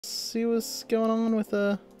see what's going on with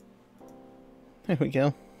There we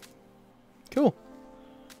go. Cool.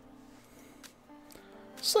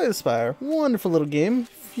 Slay the Spire. Wonderful little game.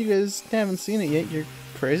 If you guys haven't seen it yet, you're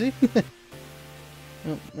crazy.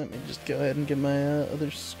 Well, let me just go ahead and get my other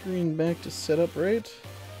screen back to set up right.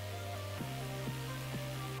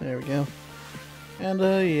 There we go. And,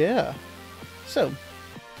 yeah. So,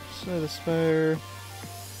 Slay the Spire.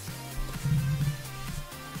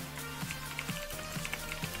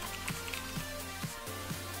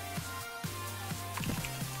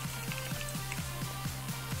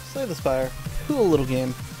 Slay the Spire. Cool little game.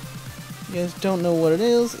 If you guys don't know what it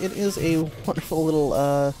is a wonderful little,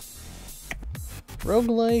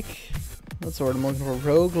 roguelike. That's the word I'm looking for.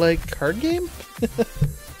 Roguelike card game?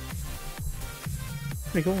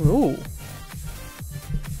 Pretty cool. Ooh.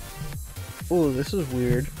 Ooh, this is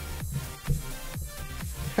weird.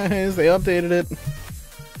 Guys, they updated it.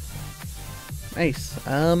 Nice.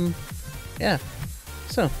 Yeah.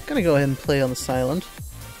 So, gonna go ahead and play on the silent.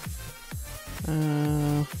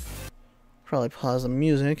 Probably pause the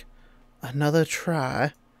music. Another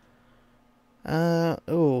try.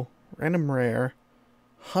 Oh, random rare.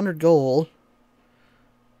 100 gold.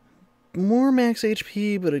 More max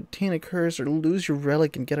HP, but obtain a curse or lose your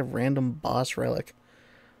relic and get a random boss relic.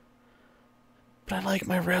 But I like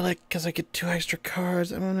my relic because I get 2 extra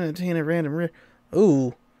cards. I'm gonna obtain a random rare.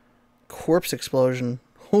 Ooh. Corpse explosion.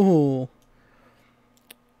 Ooh.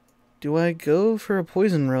 Do I go for a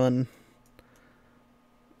poison run?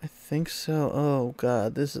 I think so. Oh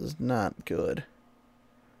god, this is not good.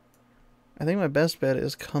 I think my best bet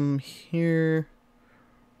is come here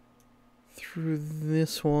through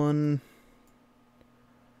this one.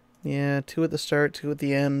 Yeah, 2 at the start, 2 at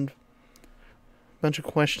the end. Bunch of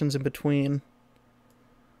questions in between.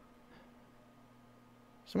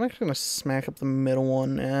 So I'm actually gonna smack up the middle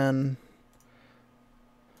one and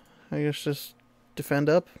I guess just defend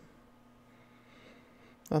up.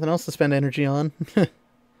 Nothing else to spend energy on.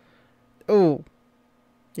 Oh,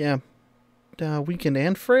 yeah. Weakened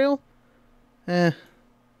and frail? Gonna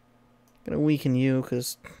weaken you,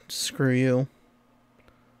 because screw you.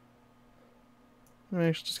 I'm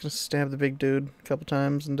actually just gonna stab the big dude a couple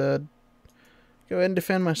times and, go ahead and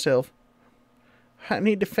defend myself. I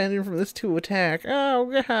need defending from this 2 attack.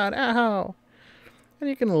 Oh, God, ow! And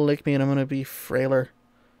you're gonna lick me and I'm gonna be frailer.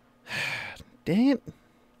 Dang it.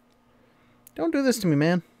 Don't do this to me,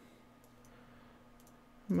 man.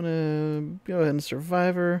 I'm gonna go ahead and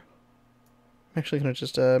survivor. I'm actually gonna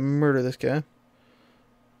just murder this guy.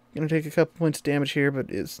 Gonna take a couple points of damage here, but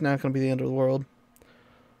it's not gonna be the end of the world.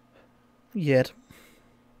 Yet.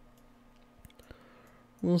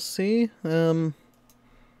 We'll see. And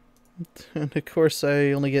of course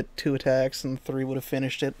I only get 2 attacks and 3 would have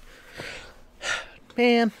finished it.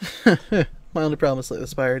 Man. My only problem is that the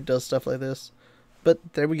Spire does stuff like this. But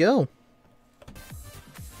there we go.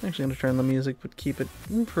 I'm actually going to turn the music, but keep it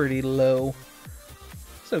pretty low.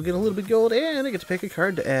 So get a little bit of gold, and I get to pick a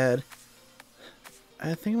card to add.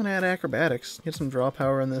 I think I'm going to add Acrobatics. Get some draw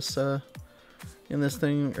power in this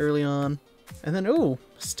thing early on. And then, ooh,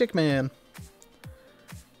 Stickman.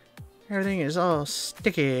 Everything is all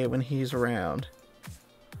sticky when he's around.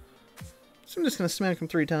 So I'm just going to smack him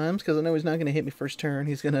 3 times, because I know he's not going to hit me first turn.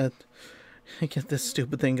 He's going to get this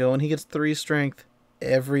stupid thing going. He gets 3 strength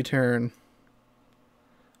every turn.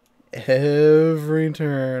 Every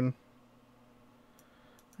turn.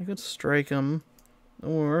 I could strike him,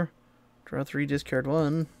 or draw 3, discard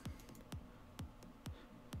 1.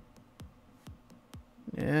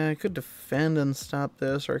 Yeah, I could defend and stop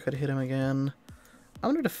this, or I could hit him again.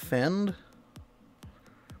 I'm gonna defend.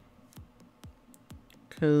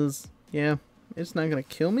 Because, yeah, it's not gonna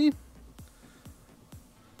kill me.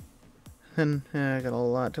 And I got a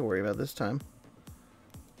lot to worry about this time.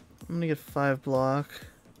 I'm gonna get 5 block.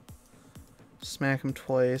 Smack him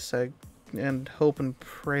twice, and hope and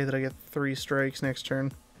pray that I get 3 strikes next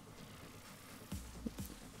turn.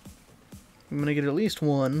 I'm gonna get at least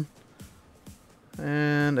 1.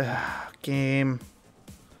 And, game.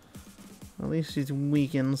 At least he's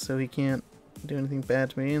weakened, so he can't do anything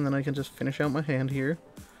bad to me, and then I can just finish out my hand here.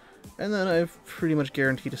 And then I've pretty much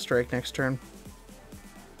guaranteed a strike next turn.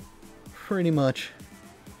 Pretty much.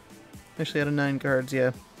 Actually, out of 9 cards,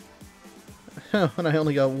 yeah. And I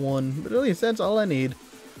only got 1, but at least that's all I need.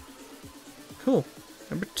 Cool.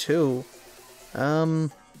 Number 2.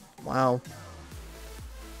 Wow.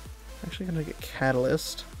 Actually gonna get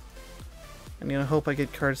Catalyst. I'm gonna hope I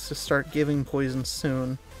get cards to start giving poison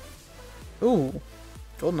soon. Ooh.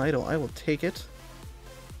 Golden Idol. I will take it.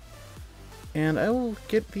 And I will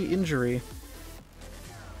get the injury.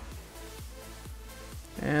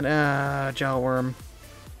 And, Jawworm.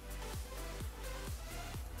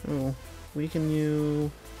 Ooh, weaken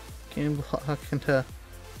you. Gain block and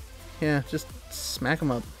yeah, just smack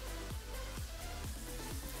him up.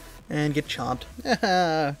 And get chomped.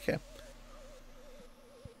 Okay.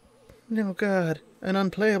 Oh god, an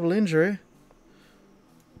unplayable injury.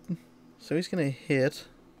 So he's gonna hit.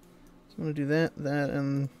 So I'm gonna do that,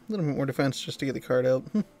 and a little bit more defense just to get the card out.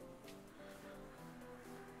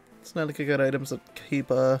 It's not like I got items that keep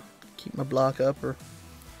my block up or.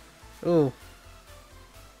 Oh.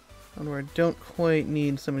 Where I don't quite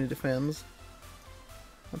need somebody to defend.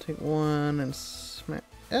 I'll take one and smack.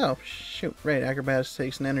 Oh, shoot. Right, acrobatics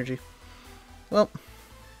takes an energy. Well,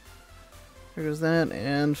 there goes that,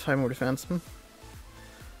 and 5 more defense. So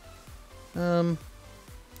we're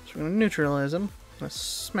gonna neutralize him. I'm gonna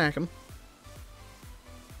smack him.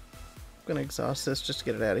 I'm gonna exhaust this just to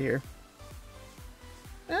get it out of here.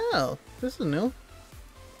 Oh, this is new.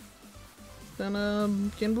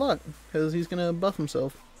 Then, gain block, because he's gonna buff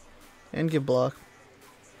himself. And give block.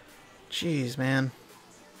 Jeez, man.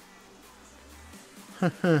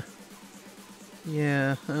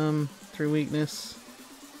 Yeah, 3 weakness.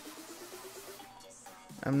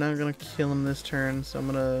 I'm not gonna kill him this turn, so I'm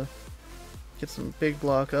gonna get some big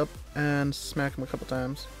block up and smack him a couple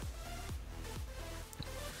times.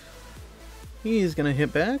 He's gonna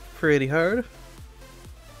hit back pretty hard.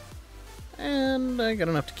 And I got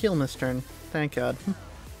enough to kill him this turn. Thank God.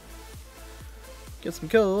 Get some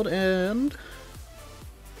gold, and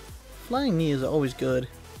flying knee is always good.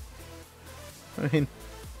 I mean,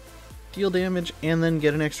 deal damage and then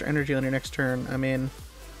get an extra energy on your next turn. I mean,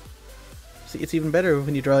 see, it's even better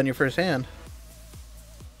when you draw in your first hand.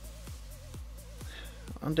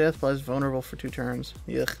 On death, flies vulnerable for 2 turns.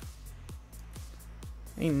 Yuck.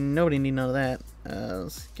 Ain't nobody need none of that.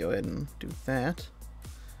 Let's go ahead and do that.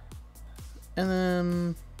 And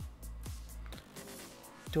then,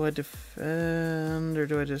 do I defend, or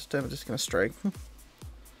do I just, I'm just gonna strike?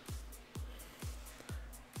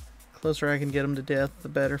 Closer I can get them to death, the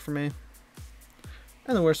better for me.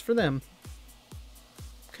 And the worse for them.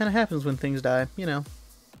 Kinda happens when things die, you know.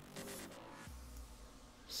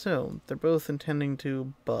 So, they're both intending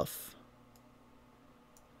to buff.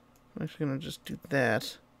 I'm actually gonna just do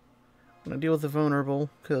that. I'm gonna deal with the vulnerable,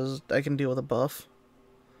 because I can deal with a buff.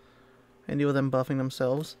 And deal with them buffing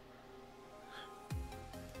themselves.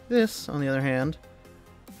 This, on the other hand,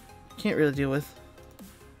 can't really deal with.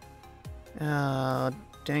 Dang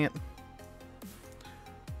it.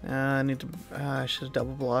 I need to. I should have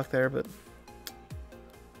double blocked there, but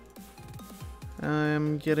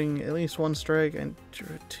I'm getting at least 1 strike, and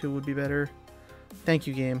 2 would be better. Thank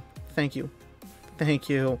you, game. Thank you. Thank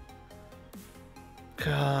you.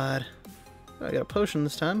 God. I got a potion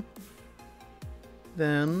this time.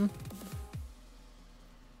 Then.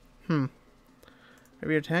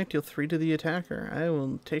 Every attack, deal 3 to the attacker. I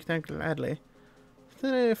will take that gladly.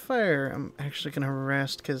 Then I fire. I'm actually gonna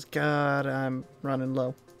rest, because God, I'm running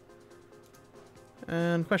low.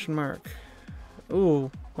 And question mark. Ooh,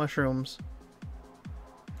 mushrooms.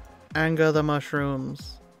 Anger the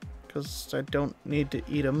mushrooms. Because I don't need to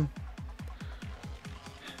eat them.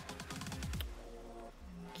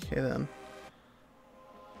 Okay then.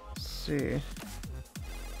 Let's see.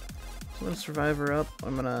 So let's survivor up.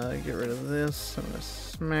 I'm gonna get rid of this. I'm gonna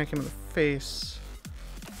smack him in the face.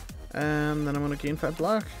 And then I'm gonna gain 5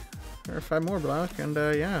 block. Or 5 more block, and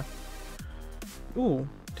yeah. Ooh,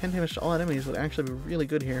 10 damage to all enemies would actually be really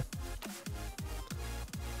good here.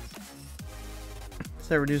 So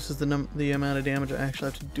that reduces the amount of damage I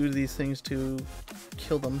actually have to do to these things to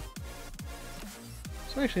kill them.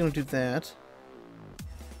 So I'm actually gonna do that.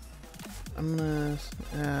 I'm gonna...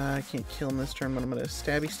 I can't kill him this turn, but I'm gonna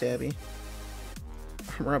stabby.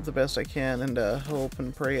 Armor up the best I can, and hope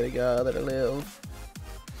and pray to God that I live.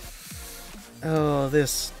 Oh,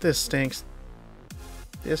 this stinks.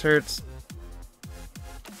 This hurts.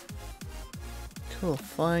 Cool,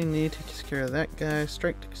 flying knee takes care of that guy.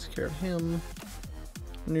 Strike takes care of him.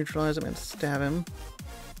 Neutralize him and stab him.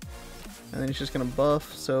 And then he's just gonna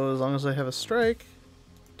buff, so as long as I have a strike...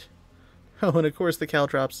 Oh, and of course the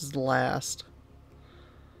Caltrops is last.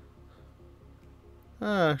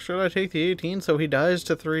 Should I take the 18 so he dies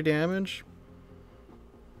to 3 damage?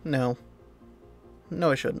 No. No,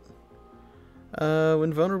 I shouldn't.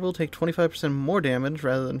 When vulnerable, take 25% more damage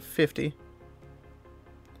rather than 50.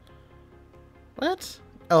 What?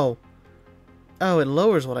 Oh. Oh, it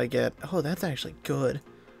lowers what I get. Oh, that's actually good.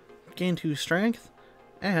 Gain 2 strength.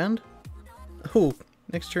 And... Oh,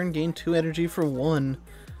 next turn gain 2 energy for 1.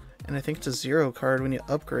 And I think it's a 0 card when you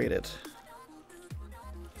upgrade it.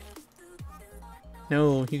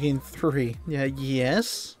 No, you gain 3. Yeah,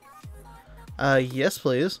 yes? Yes,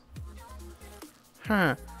 please.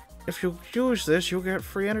 Huh. If you use this, you'll get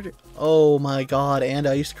free energy. Oh my god, and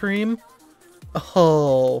ice cream?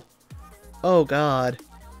 Oh. Oh god.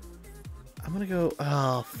 I'm gonna go...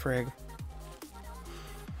 Oh, frig.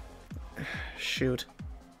 Shoot.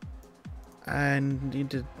 I need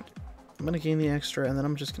to... I'm gonna gain the extra, and then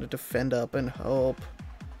I'm just gonna defend up and hope.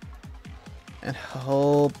 And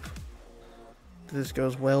hope this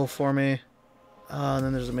goes well for me. And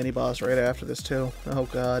then there's a mini-boss right after this, too. Oh,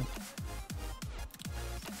 God.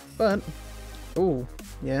 But... Ooh.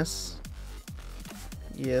 Yes.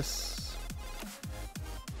 Yes.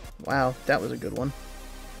 Wow, that was a good one.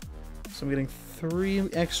 So I'm getting 3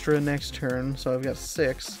 extra next turn, so I've got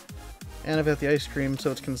 6. And I've got the ice cream,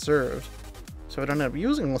 so it's conserved. So I don't end up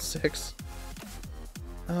using all 6.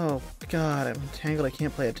 Oh, God, I'm entangled. I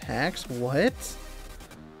can't play attacks? What?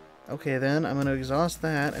 Okay, then I'm going to exhaust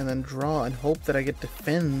that and then draw and hope that I get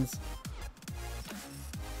defends.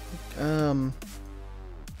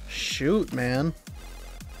 Shoot, man.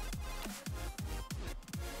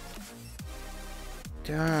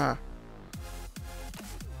 Ah.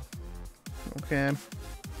 Okay.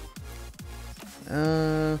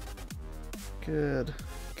 Good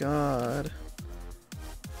God.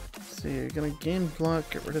 Let's see, you're gonna gain block,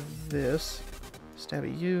 get rid of this. Stab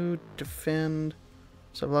at you, defend.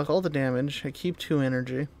 So I block all the damage. I keep 2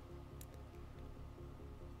 energy.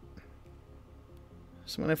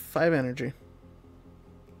 So I'm gonna have 5 energy.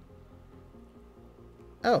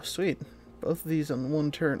 Oh, sweet. Both of these on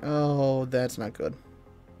 1 turn. Oh, that's not good.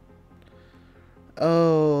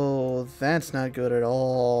 Oh, that's not good at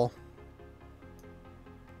all.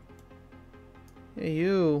 Hey,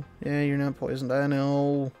 you. Yeah, you're not poisoned. I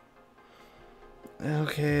know.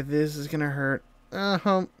 Okay, this is gonna hurt.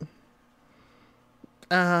 Oh,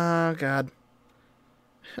 God.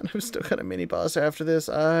 And I've still got a mini-boss after this.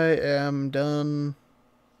 I am done.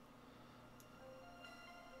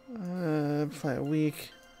 Play a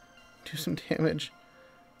weak. Do some damage.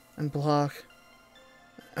 And block.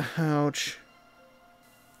 Ouch.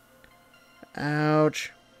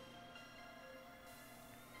 Ouch.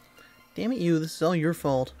 Damn it, you. This is all your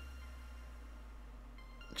fault.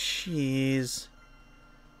 Jeez.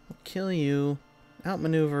 I'll kill you.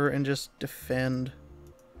 Outmaneuver and just defend.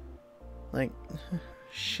 Like,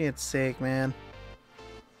 shit's sake, man.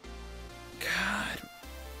 God.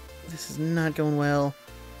 This is not going well.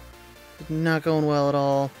 It's not going well at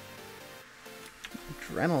all.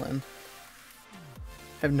 Adrenaline.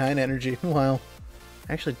 I have 9 energy. Wow.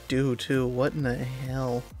 I actually do, too. What in the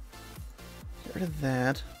hell? Get rid of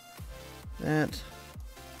that. That.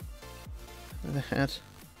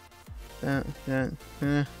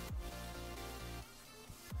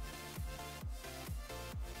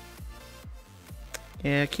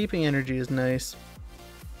 Yeah, keeping energy is nice.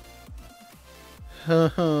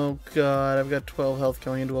 Oh god, I've got 12 health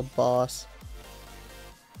going into a boss.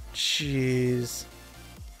 Jeez.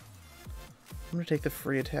 I'm gonna take the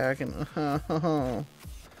free attack and...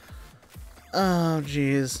 Oh,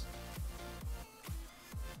 jeez.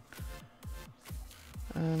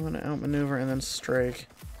 I'm gonna outmaneuver and then strike.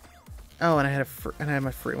 Oh, and I had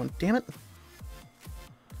my free one. Damn it!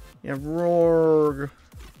 Yeah, roar.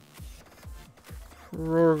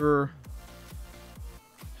 Roar.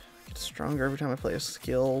 Get stronger every time I play a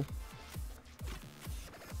skill.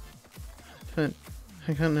 But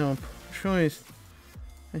I got no choice.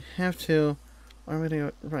 I have to. Or I'm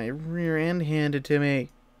gonna get my rear end handed to me.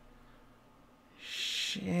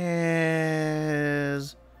 Shiz.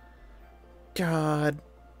 God.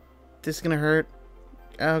 This is gonna hurt.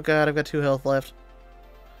 Oh god, I've got 2 health left.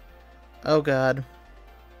 Oh god.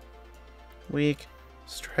 Weak.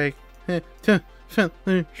 Strike.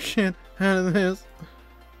 Shit out of this.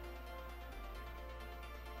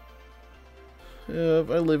 If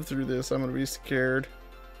I live through this, I'm gonna be scared.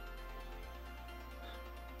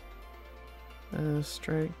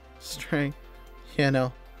 Strike. Strike. Yeah,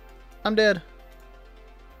 no. I'm dead.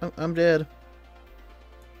 I'm dead.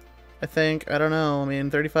 I think. I don't know. I mean,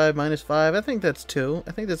 35 minus 5. I think that's 2.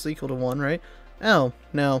 I think that's equal to 1, right? Oh,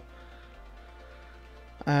 no.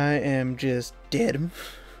 I am just dead.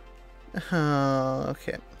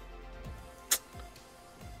 Okay.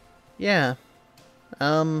 Yeah.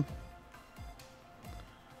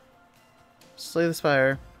 Slay the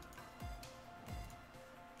Spire.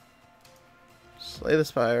 Slay the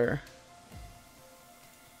Spire.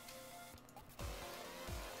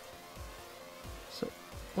 So,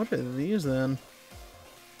 what are these then?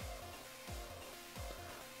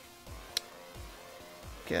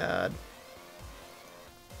 God.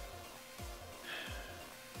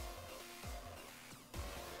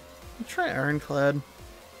 Try Ironclad.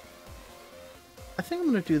 I think I'm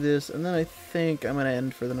gonna do this, and then I think I'm gonna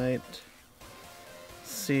end for the night. Let's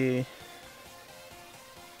see.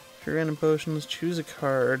 3 random potions, choose a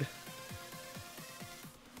card.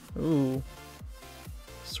 Ooh.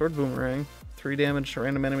 Sword Boomerang. 3 damage to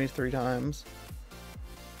random enemies 3 times.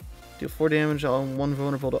 Deal 4 damage on 1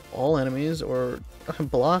 vulnerable to all enemies, or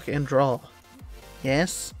block and draw.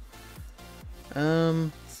 Yes.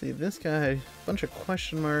 Let's see, this guy, bunch of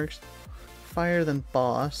question marks. Fire, then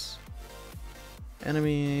boss.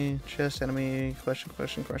 Enemy, chest, enemy,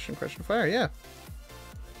 question, fire, yeah.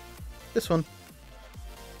 This one.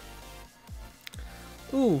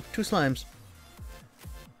 Ooh, 2 slimes.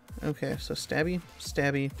 Okay, so stabby,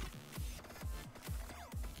 stabby.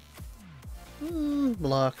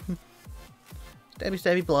 Block. Stabby,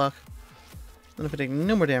 stabby, block. Then if I take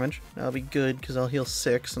no more damage, that'll be good, because I'll heal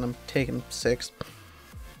 6, and I'm taking 6.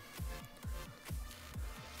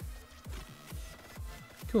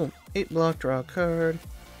 Cool. 8 block, draw a card.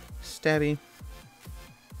 Stabby.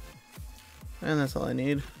 And that's all I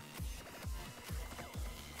need.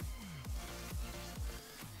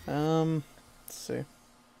 Let's see.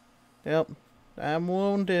 Yep, I'm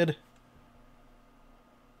wounded.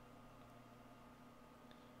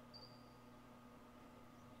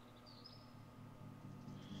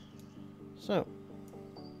 So,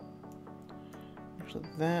 actually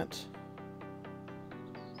that.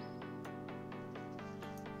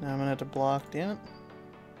 Now I'm gonna have to block, damn it.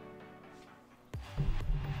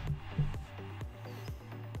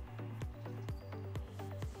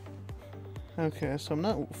 Okay, so I'm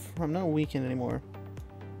not weakened anymore.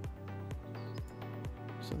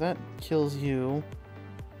 So that kills you.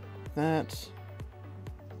 That.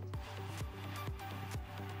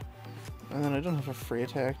 And then I don't have a free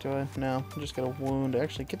attack, do I? No, I just got a wound.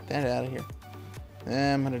 Actually, get that out of here.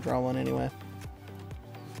 I'm gonna draw one anyway.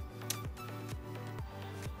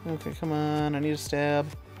 Okay, come on. I need a stab.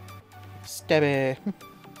 Stabby.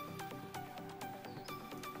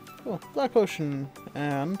 Cool. Black potion.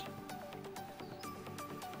 And...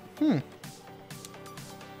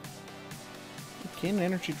 Gain an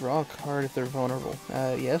energy, draw a card if they're vulnerable.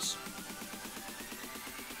 Yes.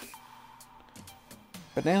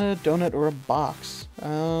 Banana, donut, or a box.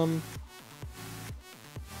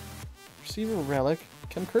 Receive a relic.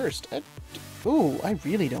 Become cursed. Ooh, I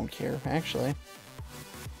really don't care, actually.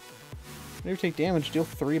 Whenever you take damage, deal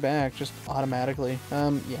 3 back, just automatically.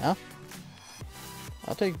 Yeah.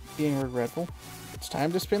 I'll take being regretful. It's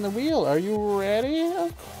time to spin the wheel. Are you ready?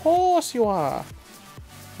 Of course you are.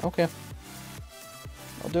 Okay.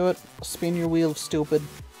 I'll do it. Spin your wheel, stupid.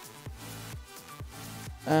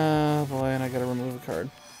 Oh boy, and I gotta remove a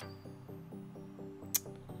card.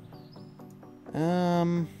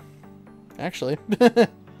 Actually,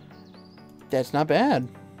 that's not bad.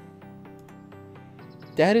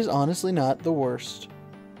 That is honestly not the worst.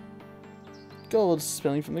 Gold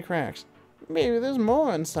spilling from the cracks. Maybe there's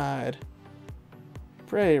more inside.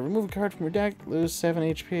 Pray, remove a card from your deck, lose 7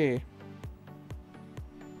 HP.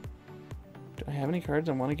 Do I have any cards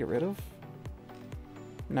I want to get rid of?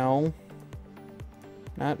 No.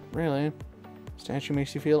 Not really. Statue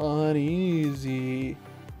makes you feel uneasy.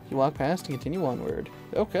 You walk past and continue onward.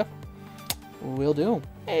 Okay. Will do.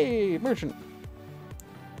 Hey, merchant.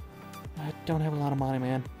 I don't have a lot of money,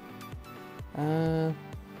 man.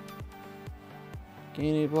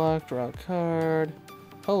 Gain a block, draw a card.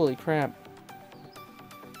 Holy crap.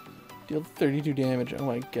 Deal 32 damage. Oh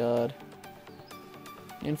my god.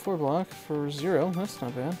 And 4 block for 0. That's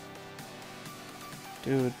not bad.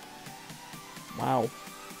 Dude. Wow.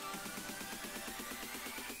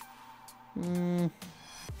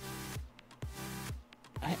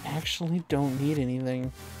 I actually don't need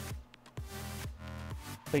anything.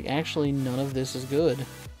 Like, actually, none of this is good.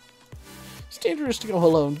 It's dangerous to go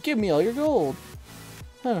alone. Give me all your gold.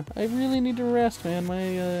 Huh, I really need to rest, man.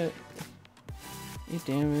 My, 8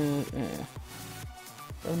 damage.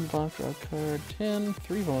 11 block, draw a card. 10,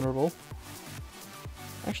 3 vulnerable.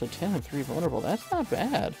 Actually, 10 and 3 vulnerable. That's not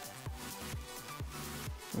bad.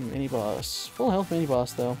 Mini boss. Full health mini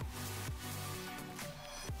boss, though.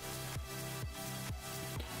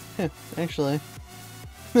 Actually.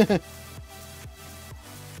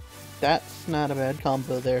 That's not a bad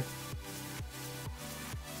combo there.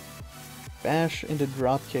 Bash into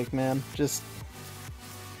dropkick, man. Just...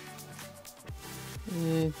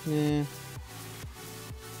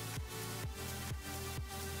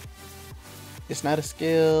 It's not a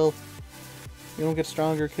skill. You don't get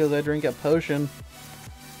stronger because I drink a potion.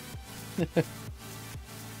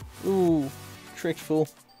 Ooh, tricked fool.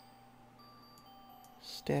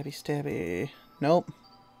 Stabby, stabby. Nope.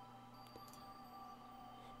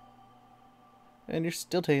 And you're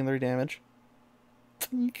still taking 3 damage.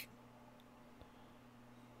 Eek.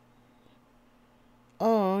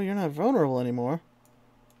 Oh, you're not vulnerable anymore.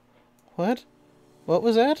 What? What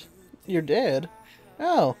was that? You're dead.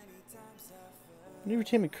 Oh. When you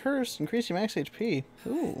retain a curse, increase your max HP.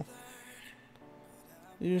 Ooh.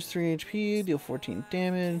 Lose 3 HP, deal 14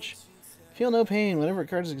 damage. Feel no pain. Whenever a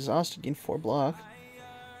card is exhausted, gain 4 block.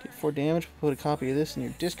 Get 4 damage, put a copy of this in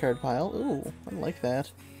your discard pile. Ooh, I like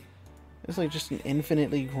that. It's like just an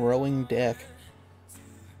infinitely growing deck.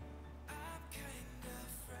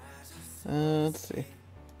 Let's see.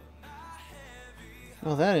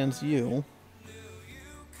 Oh, that ends you.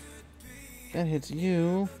 That hits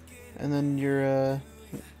you. And then you're,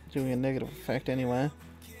 doing a negative effect anyway.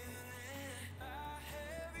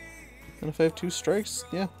 And if I have 2 strikes,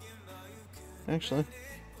 yeah. Actually.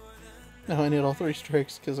 No, I need all 3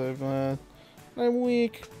 strikes because I'm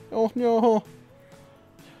weak. Oh no!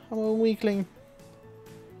 I'm a weakling.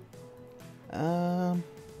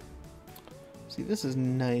 See, this is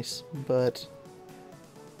nice, but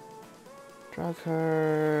draw a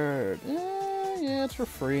card. Yeah, it's for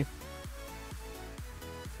free.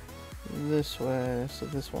 This way, so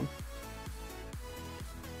this one.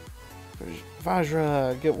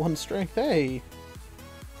 Vajra, get 1 strength. Hey!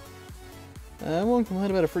 I won't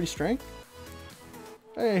complain about a free strength.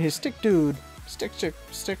 Hey, stick dude. Sticky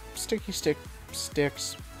sticks. Sticky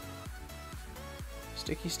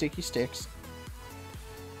sticks.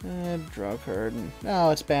 Draw a card.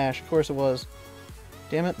 No, it's Bash. Of course it was.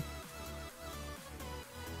 Damn it.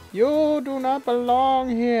 You do not belong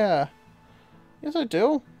here. Yes, I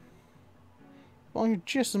do. I belong here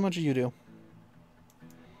just as much as you do.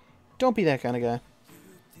 Don't be that kind of guy.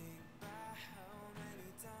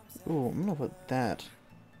 Ooh, I'm gonna put that.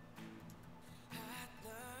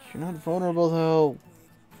 You're not vulnerable, though.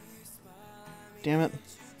 Damn it.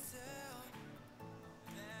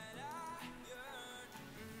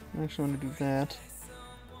 I'm actually going to do that.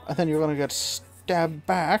 I think you're going to get stabbed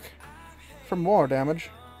back for more damage.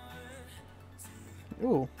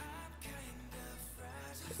 Ooh.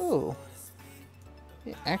 Ooh.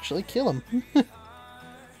 You actually kill him.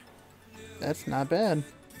 That's not bad.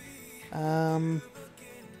 Do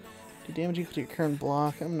damage equal to your current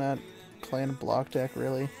block. I'm not playing a block deck,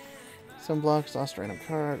 really. Some blocks, lost a random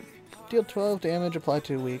card. Deal 12 damage, apply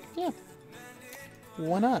 2 weak. Yeah.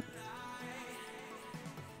 Why not?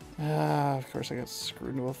 Of course I got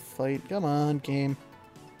screwed into a fight. Come on, game.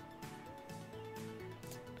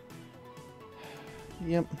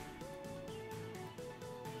 Yep.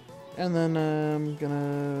 And then I'm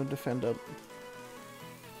gonna defend up.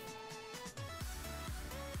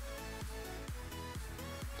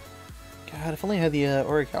 God, if only I had the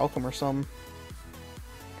Auric Alchem or something.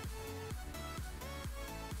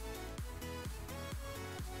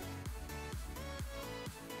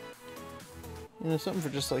 You know, something for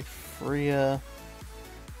just like free, Ooh.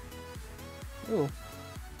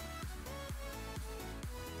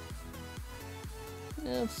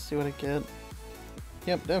 Yeah, let's see what I get.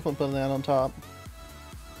 Yep, definitely putting that on top.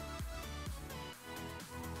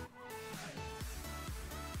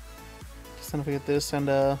 Just then if we get this and,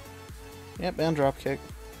 yep, and drop kick.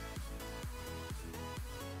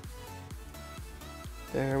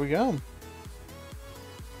 There we go.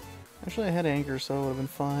 Actually, I had anger, so it would have been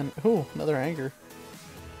fine. Ooh, another anger.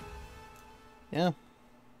 Yeah.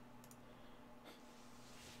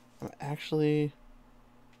 I'm actually...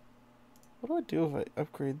 What do I do if I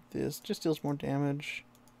upgrade this? Just deals more damage.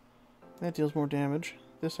 That deals more damage.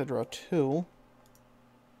 This I draw 2.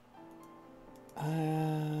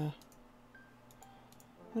 I'm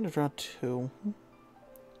gonna draw 2.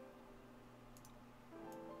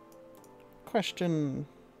 Question.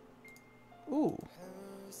 Ooh.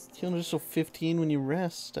 Healing just so 15 when you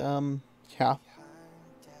rest. Yeah. So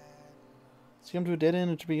you come to a dead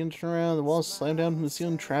end and to begin to turn around. The walls slam down from the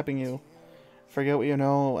ceiling, trapping you. Forget what you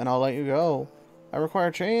know, and I'll let you go. I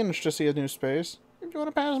require change to see a new space. If you want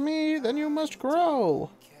to pass me, then you must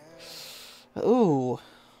grow. Ooh.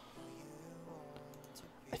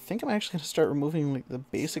 I think I'm actually going to start removing like the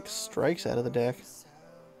basic strikes out of the deck.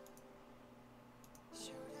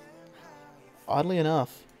 Oddly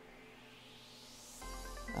enough.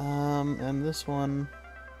 And this one...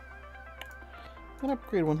 I'm going to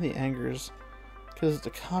upgrade one of the angers. Because it's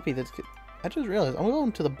a copy that's... I just realized I'm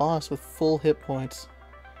going to the boss with full hit points.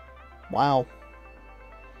 Wow.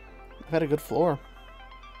 I've had a good floor.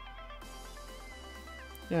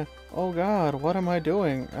 Yeah. Oh god, what am I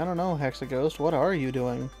doing? I don't know, Hexaghost. What are you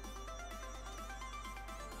doing?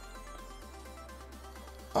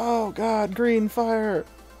 Oh god, green fire!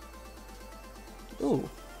 Ooh.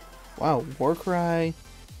 Wow, Warcry,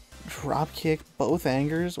 Drop kick both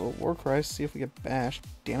angers. Well, War Cry, see if we get bashed.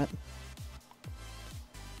 Damn it.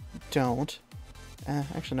 Don't.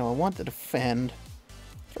 Actually, no, I want to defend.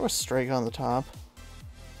 Throw a strike on the top.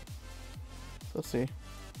 Let's see.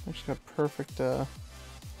 Actually got perfect, God,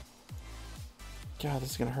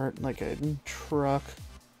 this is gonna hurt like a truck.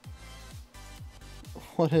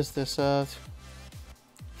 What is this,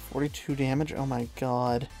 42 damage? Oh my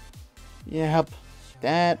god. Yep.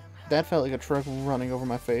 That felt like a truck running over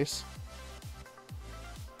my face.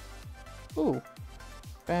 Ooh.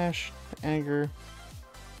 Bash, anger.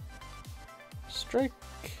 Strike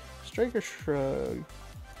or shrug?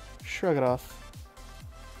 Shrug it off.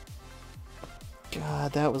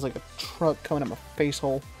 God, that was like a truck coming at my face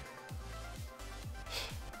hole.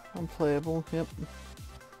 Unplayable, yep.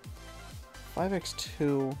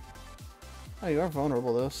 5x2. Oh, you are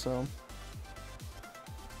vulnerable though, so...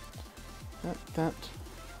 That.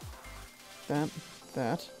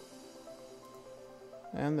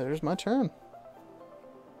 And there's my turn.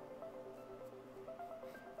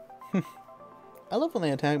 I love when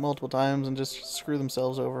they attack multiple times and just screw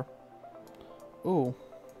themselves over. Ooh.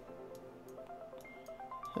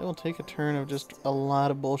 They will take a turn of just a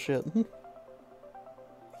lot of bullshit.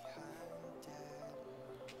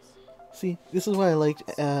 See, this is why I liked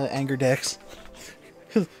anger decks.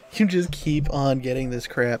 You just keep on getting this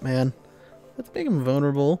crap, man. Let's make him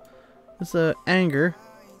vulnerable. It's anger.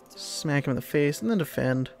 Smack him in the face and then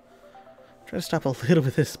defend. Try to stop a little bit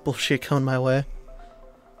of this bullshit coming my way.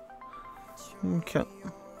 Okay.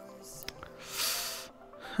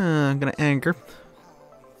 I'm gonna anger.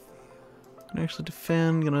 Gonna actually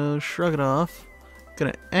defend. Gonna shrug it off.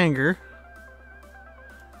 Gonna anger.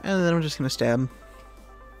 And then I'm just gonna stab him.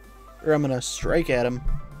 Or I'm gonna strike at him.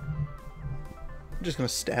 I'm just gonna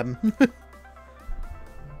stab him.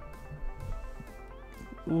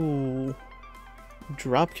 Ooh.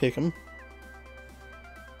 Drop kick him.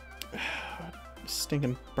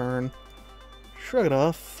 Stinking burn. Shrug it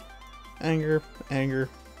off. Anger.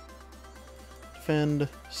 Defend.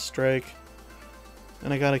 Strike.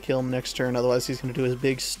 And I gotta kill him next turn, otherwise he's gonna do his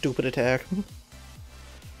big stupid attack.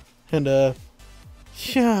 And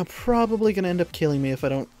yeah, probably gonna end up killing me if I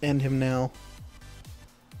don't end him now.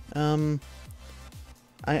 I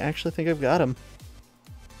actually think I've got him.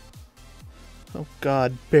 Oh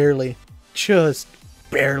god, barely. Just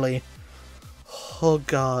barely. Oh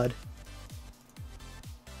god.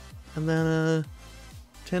 And then,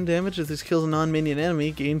 10 damage if this kills a non-minion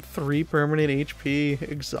enemy, gain 3 permanent HP,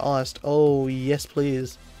 exhaust. Oh, yes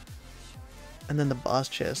please. And then the boss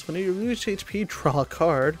chest. When you lose HP, draw a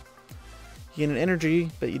card. You gain an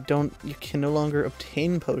energy, but you can no longer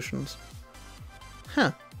obtain potions.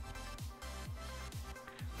 Huh.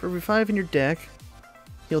 For every 5 in your deck,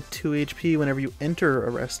 heal 2 HP whenever you enter a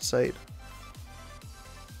rest site.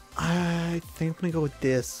 I think I'm gonna go with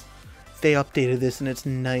this. They updated this and it's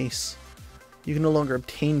nice. You can no longer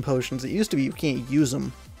obtain potions. It used to be you can't use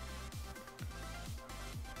them.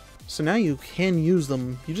 So now you can use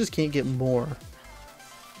them, you just can't get more.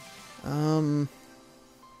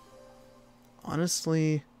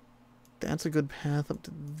 Honestly, that's a good path up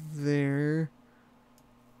to there.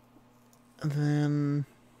 And then...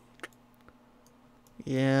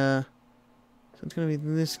 yeah. So it's gonna be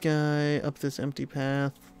this guy up this empty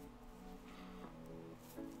path.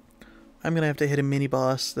 I'm gonna have to hit a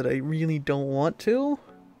mini-boss that I really don't want to.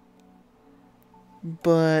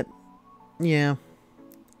 But, yeah.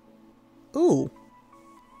 Ooh.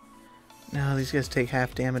 Now these guys take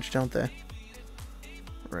half damage, don't they?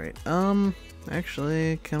 Right,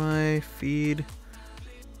 actually, can I feed?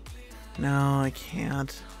 No, I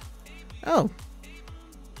can't. Oh.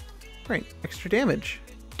 Right, extra damage.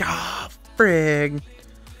 Ah, frig.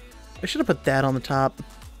 I should have put that on the top.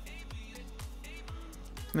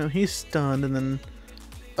 No, he's stunned, and then...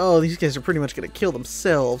 oh, these guys are pretty much gonna kill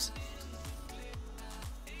themselves.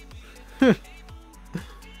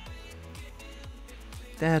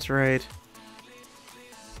 That's right.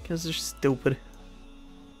 Because they're stupid.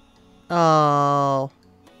 Oh.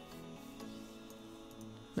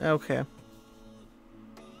 Okay.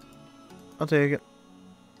 I'll take it.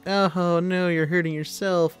 Oh no, you're hurting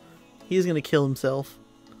yourself. He's gonna kill himself.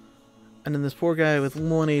 And then this poor guy with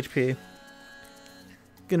 1 HP.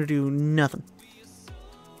 Gonna do nothing.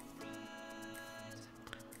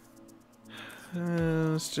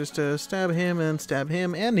 Let's just stab him,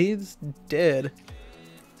 and he's dead.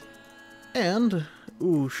 And,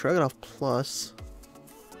 ooh, shrug it off plus.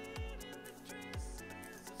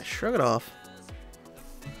 Shrug it off.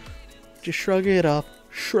 Just shrug it off.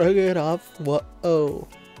 Shrug it off. Whoa.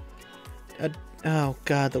 Oh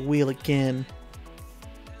god, the wheel again.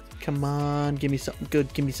 Come on, give me something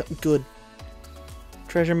good, give me something good.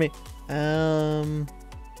 Treasure me. So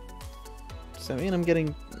I mean I'm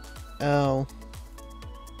getting... Oh.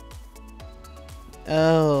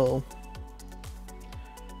 Oh.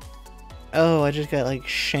 Oh, I just got, like,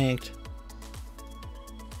 shanked.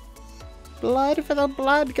 Blood for the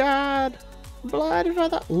blood god! Blood for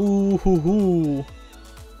the... Ooh, hoo, hoo.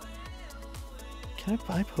 Can I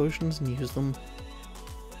buy potions and use them?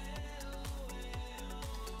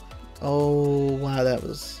 Oh, wow, that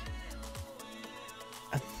was...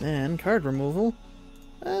 And then, card removal.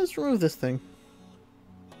 Let's remove this thing.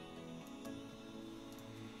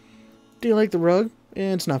 Do you like the rug?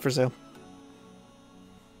 It's not for sale.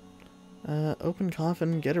 Open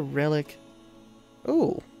coffin, get a relic.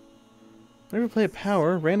 Oh. Whenever you play a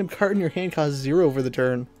power, random card in your hand costs 0 for the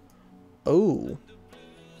turn. Oh.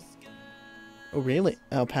 Oh, really?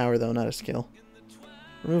 Oh, power though, not a skill.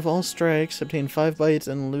 Remove all strikes, obtain 5 bites,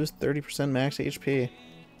 and lose 30% max HP.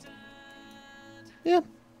 Yeah.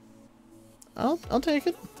 I'll take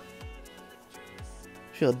it.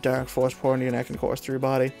 Feel a dark force pour into your neck and course through your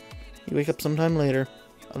body. You wake up sometime later,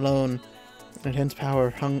 alone. An intense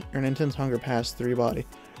power, an intense hunger passes through your body.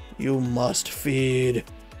 You must feed.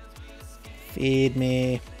 Feed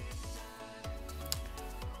me.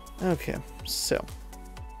 Okay, so.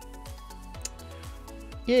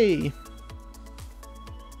 Yay!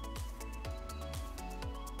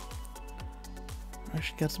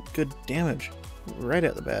 Actually got some good damage right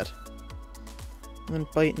at the bat. And then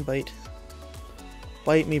bite and bite.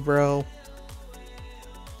 Bite me, bro.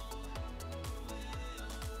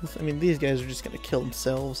 I mean, these guys are just gonna kill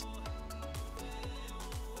themselves.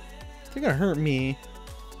 They're gonna hurt me.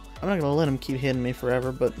 I'm not gonna let them keep hitting me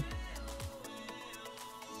forever, but...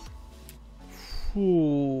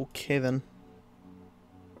 Ooh, okay then.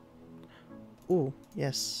 Ooh,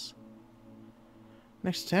 yes.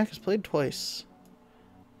 Next attack is played twice.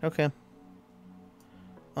 Okay.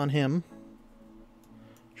 On him.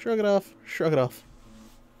 Shrug it off. Shrug it off.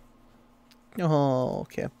 Oh,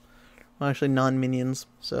 okay. Well, actually, non-minions,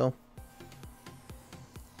 so...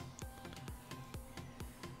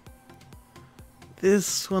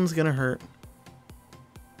 This one's gonna hurt.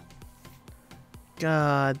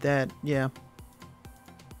 God, that... yeah.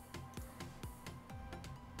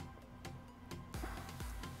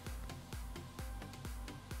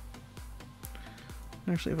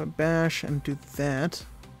 Actually, if I bash and do that...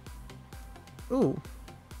 Ooh.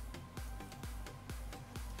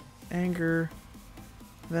 Anger...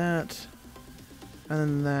 That, and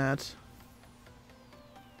then that,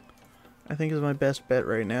 I think is my best bet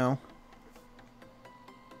right now.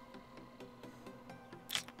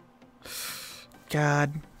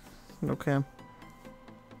 God. Okay.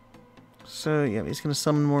 So, yeah, he's gonna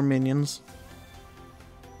summon more minions.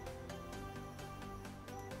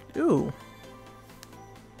 Ooh.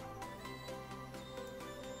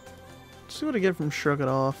 Let's see what I get from Shrug It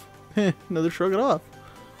Off. Heh, another Shrug It Off.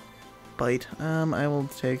 Bite. I will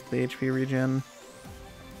take the HP regen.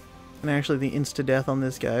 And actually the insta-death on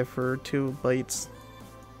this guy for 2 bites.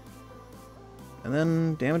 And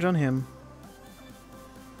then damage on him.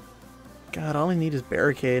 God, all I need is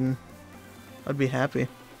Barricade. I'd be happy.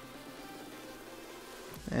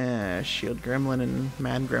 Shield Gremlin and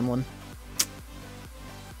Mad Gremlin.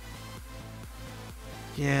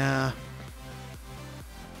 Yeah.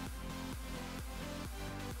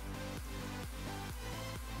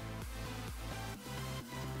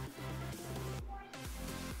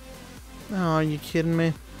 Oh, are you kidding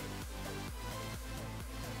me?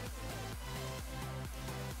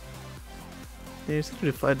 Yeah, he's gonna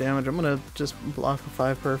do 5 damage. I'm gonna just block the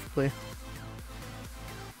 5 perfectly.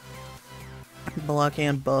 Block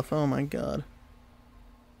and buff. Oh my god.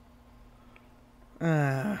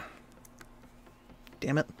 Ah.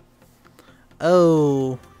 Damn it.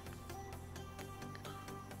 Oh.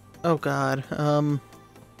 Oh god.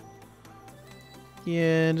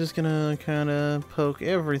 Yeah, just gonna kinda poke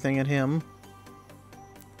everything at him.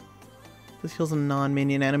 This kills a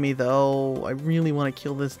non-minion enemy though. I really want to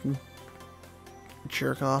kill this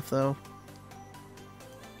jerk off though.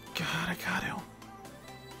 God, I got to.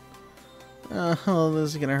 Oh,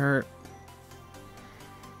 this is gonna hurt.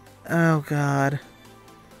 Oh god.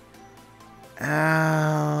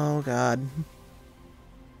 Oh god.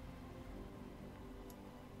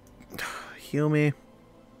 Heal me.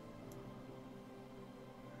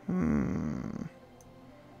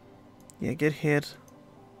 Yeah, get hit.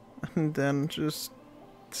 And then just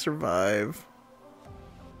survive.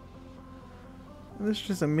 This is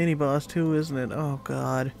just a mini boss too, isn't it? Oh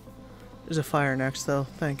god. There's a fire next though,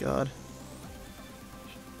 thank god.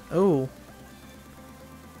 Oh.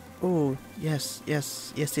 Oh, yes,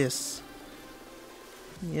 yes, yes, yes.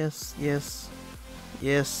 Yes, yes,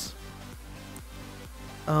 yes.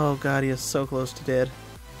 Oh god, he is so close to dead.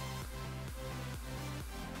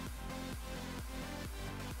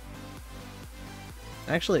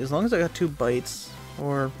 Actually, as long as I got 2 bites,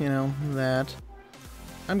 or, you know, that,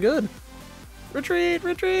 I'm good. Retreat!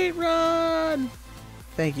 Retreat! Run!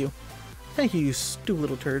 Thank you. Thank you, you stupid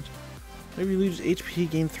little turd. Maybe you lose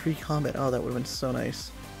HP, gain 3 combat. Oh, that would have been so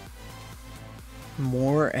nice.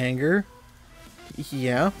 More anger?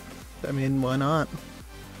 Yeah. I mean, why not?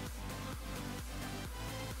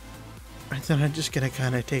 I thought I'm just gonna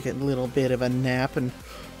kind of take a little bit of a nap and...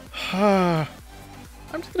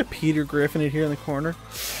 I'm just gonna Peter Griffin it here in the corner.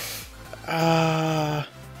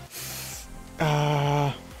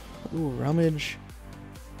 Ooh, rummage.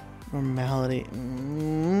 Normality.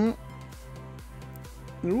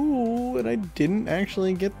 Ooh, and I didn't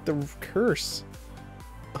actually get the curse.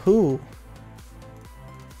 Ooh.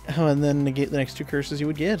 Oh, and then negate the next 2 curses you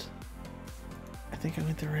would get. I think I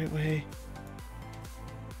went the right way.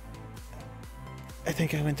 I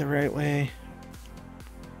think I went the right way.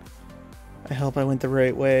 I hope I went the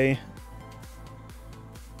right way.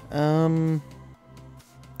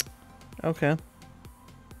 Okay.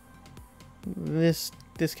 This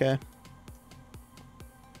guy.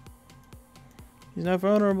 He's not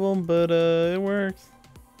vulnerable, but it works.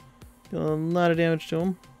 Did a lot of damage to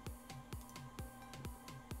him.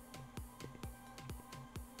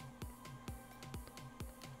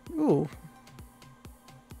 Ooh.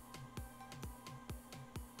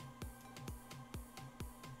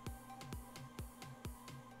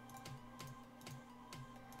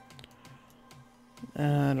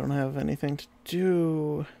 I don't have anything to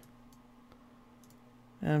do.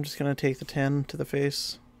 I'm just gonna take the 10 to the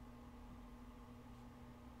face.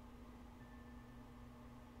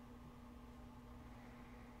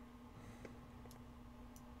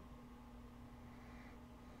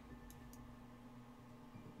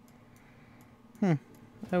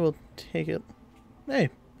 I will take it. Hey,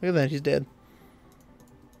 look at that, he's dead.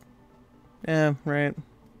 Yeah, right.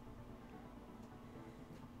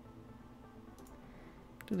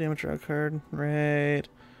 The damage rock card, right.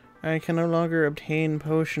 I can no longer obtain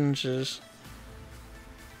potions.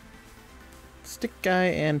 Stick guy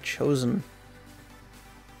and chosen.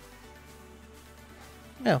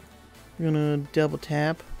 Oh, I'm gonna double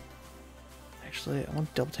tap. Actually, I want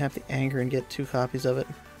to double tap the anger and get 2 copies of it.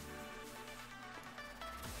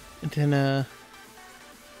 And then,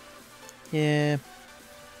 yeah.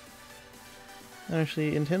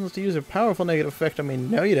 Actually intends to use a powerful negative effect on me.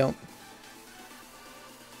 No, you don't.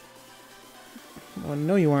 Well,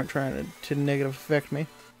 no, you aren't trying to negative affect me.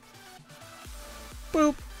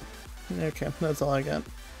 Boop! Okay, that's all I got.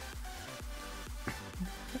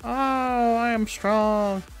 Oh, I am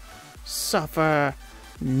strong. Suffer.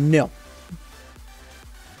 No.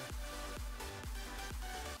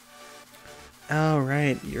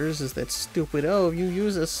 Alright, yours is that stupid, oh, you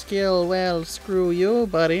use a skill, well, screw you,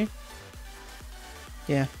 buddy.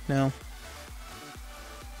 Yeah, no.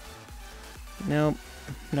 Nope.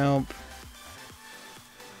 Nope.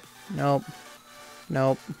 Nope.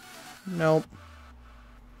 Nope. Nope.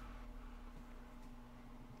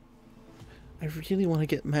 I really want to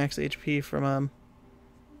get max HP from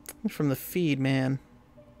the feed, man.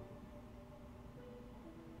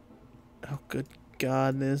 Oh, good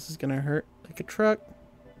God, this is gonna hurt like a truck.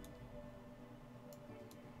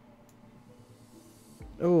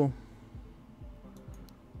 Oh.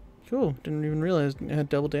 Cool, didn't even realize I had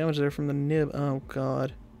double damage there from the nib. Oh,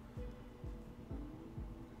 God.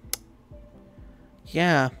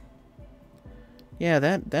 Yeah. Yeah,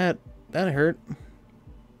 that hurt.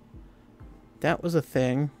 That was a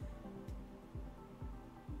thing.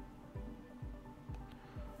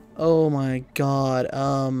 Oh my God.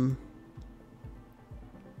 Oh,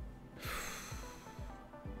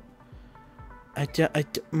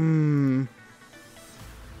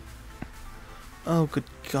 good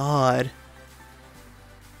God.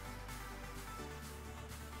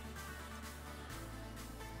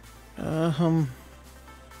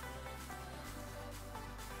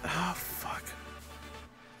 Oh, fuck.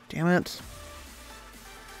 Damn it.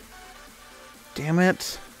 Damn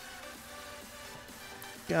it.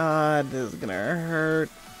 God, this is gonna hurt.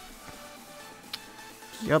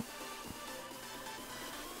 Yep.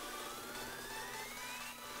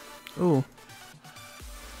 Ooh.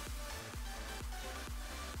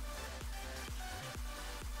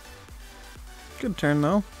 Good turn,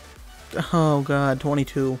 though. Oh, God,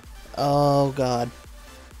 22. Oh, God.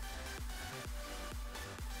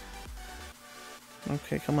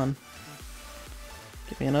 Okay, come on.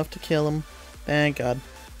 Give me enough to kill him. Thank God.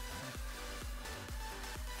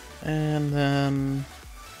 And then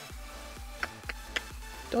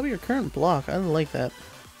double your current block. I like that.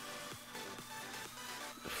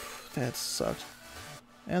 That sucked.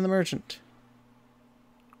 And the merchant.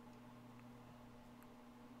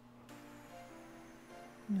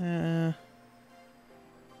 Nah.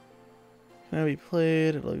 Now be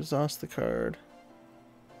played. It'll exhaust the card.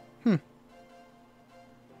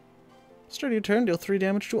 Start your turn. Deal 3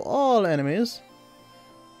 damage to all enemies.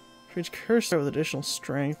 For each cursor with additional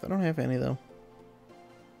strength. I don't have any though.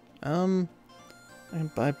 I can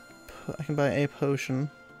buy a potion.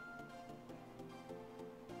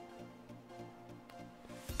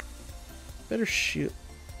 Better shoot.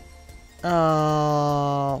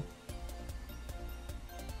 Oh.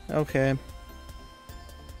 Okay.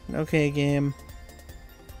 Okay, game.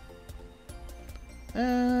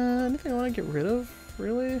 Anything I want to get rid of?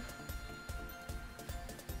 Really?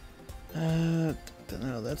 Don't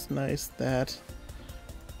know. That's nice. That.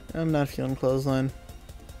 I'm not feeling clothesline.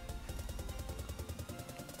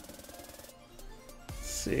 Let's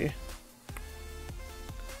see.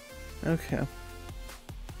 Okay.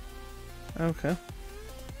 Okay.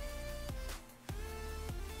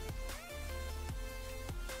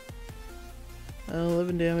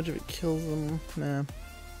 11 damage if it kills them. Nah.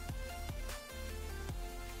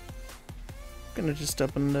 Gonna just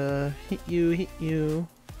up and hit you.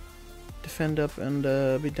 Defend up and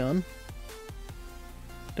be done.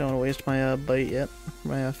 Don't want to waste my bite yet.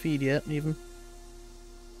 My feed yet, even.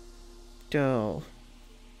 Go.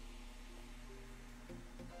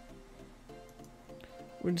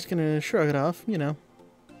 We're just gonna shrug it off, you know.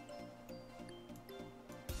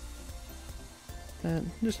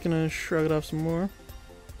 Just gonna shrug it off some more.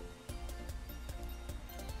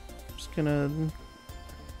 Just gonna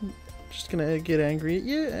get angry at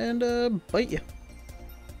you and bite you.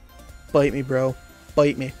 Bite me, bro.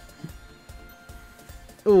 Bite me.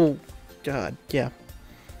 Oh, God, yeah.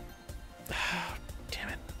 Damn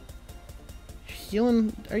it. You're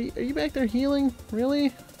healing? Are you back there healing?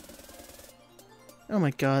 Really? Oh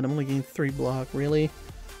my God, I'm only getting 3 block. Really?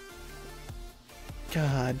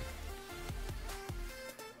 God.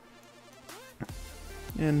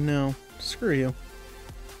 And no, screw you.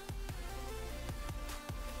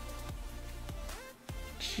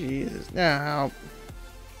 Jesus, now.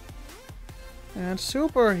 And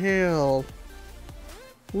super heal.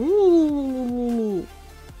 Woo.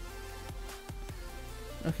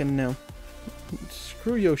 Okay, no.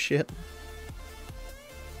 Screw your shit.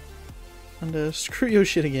 And screw your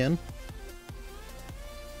shit again.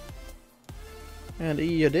 And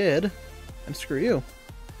you did. And screw you.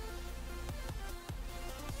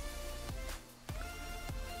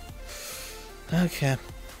 Okay.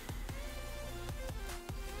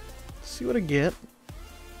 See what I get.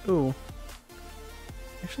 Ooh.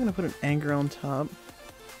 Actually gonna put an anger on top.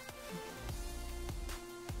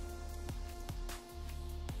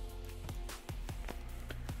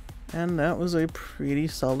 And that was a pretty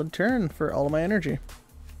solid turn for all of my energy.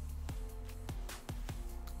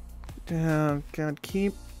 Oh, God,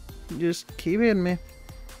 just keep hitting me.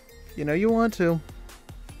 You know you want to.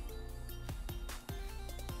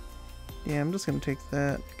 Yeah, I'm just gonna take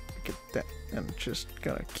that, get that, and just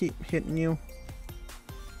gonna keep hitting you.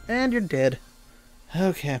 And you're dead.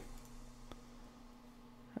 Okay.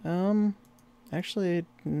 Actually,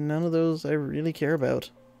 none of those I really care about.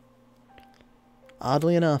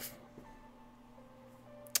 Oddly enough.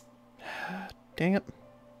 Dang it.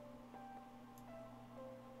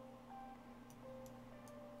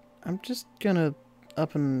 I'm just gonna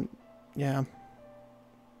up and... yeah.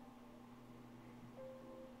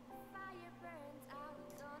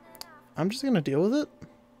 I'm just gonna deal with it.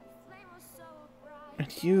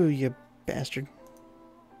 And you bastard.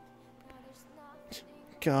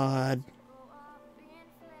 God.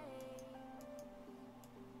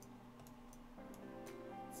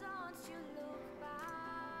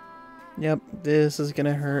 Yep, this is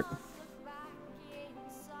gonna hurt.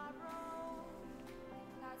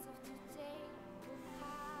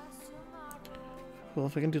 Well,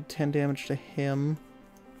 if I can do 10 damage to him...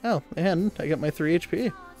 oh, and I got my 3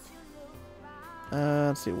 HP.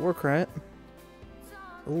 Let's see, War Cry.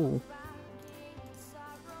 Ooh.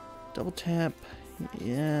 Double tap.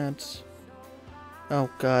 Yeah, it's... oh,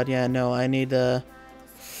 God, yeah, no, I need to...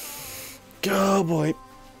 oh, boy.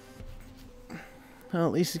 Well,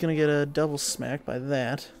 at least he's gonna get a double smack by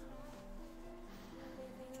that.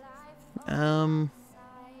 No,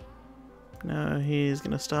 he's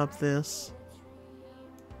gonna stop this.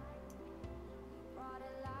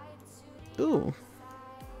 Ooh.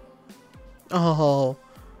 Oh.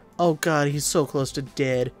 Oh, God, he's so close to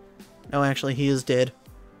dead. No, actually, he is dead.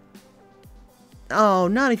 Oh,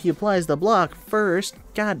 not if he applies the block first.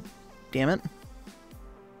 God damn it.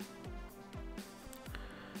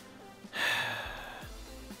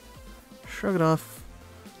 Shrug it off.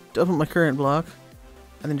 Double my current block.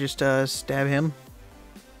 And then just stab him.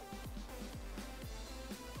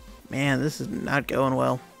 Man, this is not going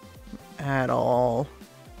well. At all.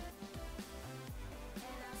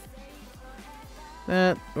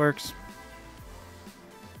 That works.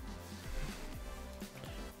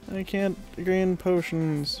 I can't gain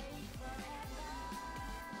potions.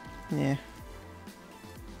 Yeah.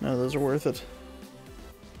 No, those are worth it.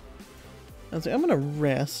 I'm gonna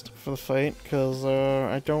rest for the fight, because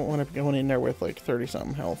I don't want to be going in there with like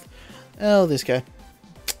 30-something health. Oh, this guy.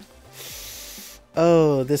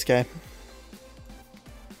 Oh, this guy.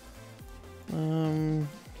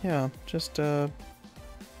 Yeah, just, I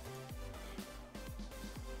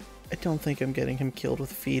don't think I'm getting him killed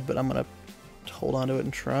with feed, but I'm gonna hold on to it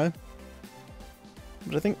and try.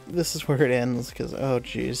 But I think this is where it ends, because, oh,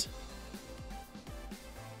 jeez.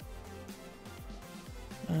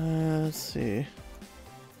 Let's see.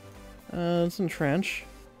 Let's entrench.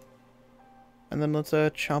 And then let's,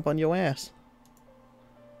 chomp on your ass.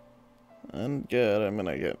 And good, I'm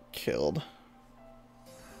gonna get killed.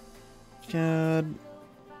 God.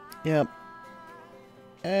 Yep.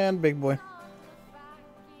 And big boy.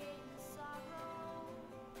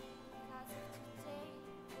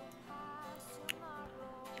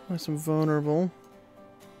 Some vulnerable.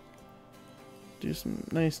 Do some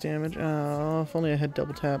nice damage. Oh, if only I had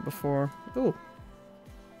double tap before. Ooh.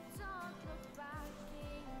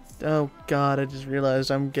 Oh god, I just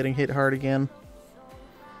realized I'm getting hit hard again.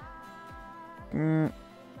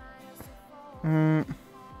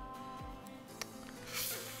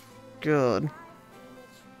 Good.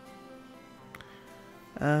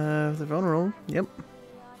 The vulnerable. Yep.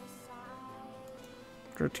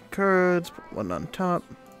 Draw 2 cards, put one on top.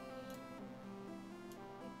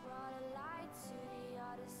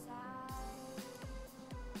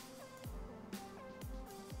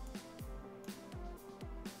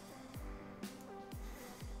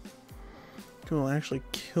 Cool, actually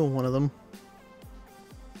kill one of them.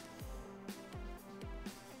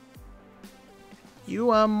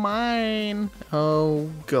 You are mine! Oh,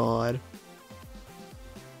 God.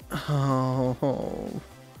 Oh.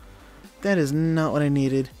 That is not what I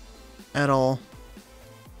needed. At all.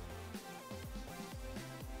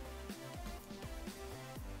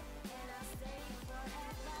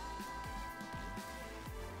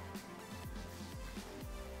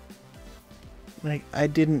 Like, I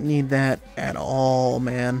didn't need that at all,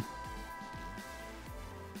 man.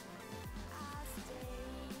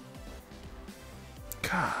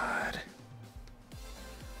 God.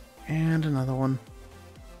 And another one.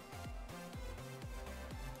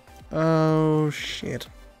 Oh, shit.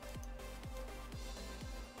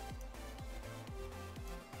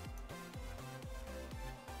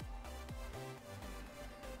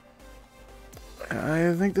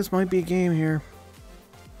 I think this might be a game here.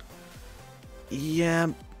 Yeah,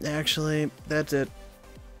 actually, that's it.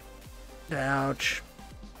 Ouch.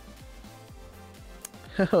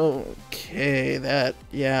 Okay,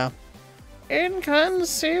 yeah.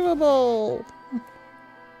 Inconceivable!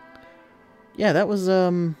 Yeah, that was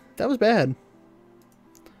bad.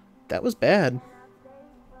 That was bad.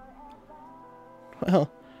 Well,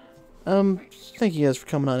 thank you guys for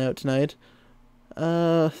coming on out tonight.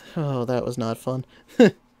 Oh, that was not fun.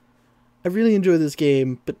 I really enjoyed this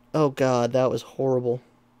game, but oh god, that was horrible.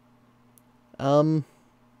 Yeah.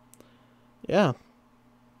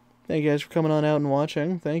 Thank you guys for coming on out and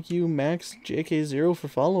watching. Thank you, Max JK0, for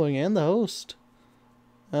following, and the host.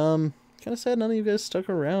 Kind of sad none of you guys stuck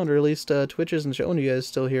around, or at least Twitch isn't showing you guys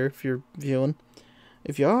still here if you're viewing.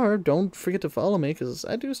 If you are, don't forget to follow me, because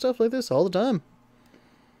I do stuff like this all the time.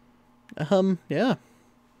 Yeah.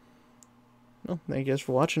 Well, thank you guys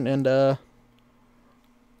for watching, and have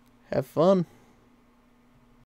fun.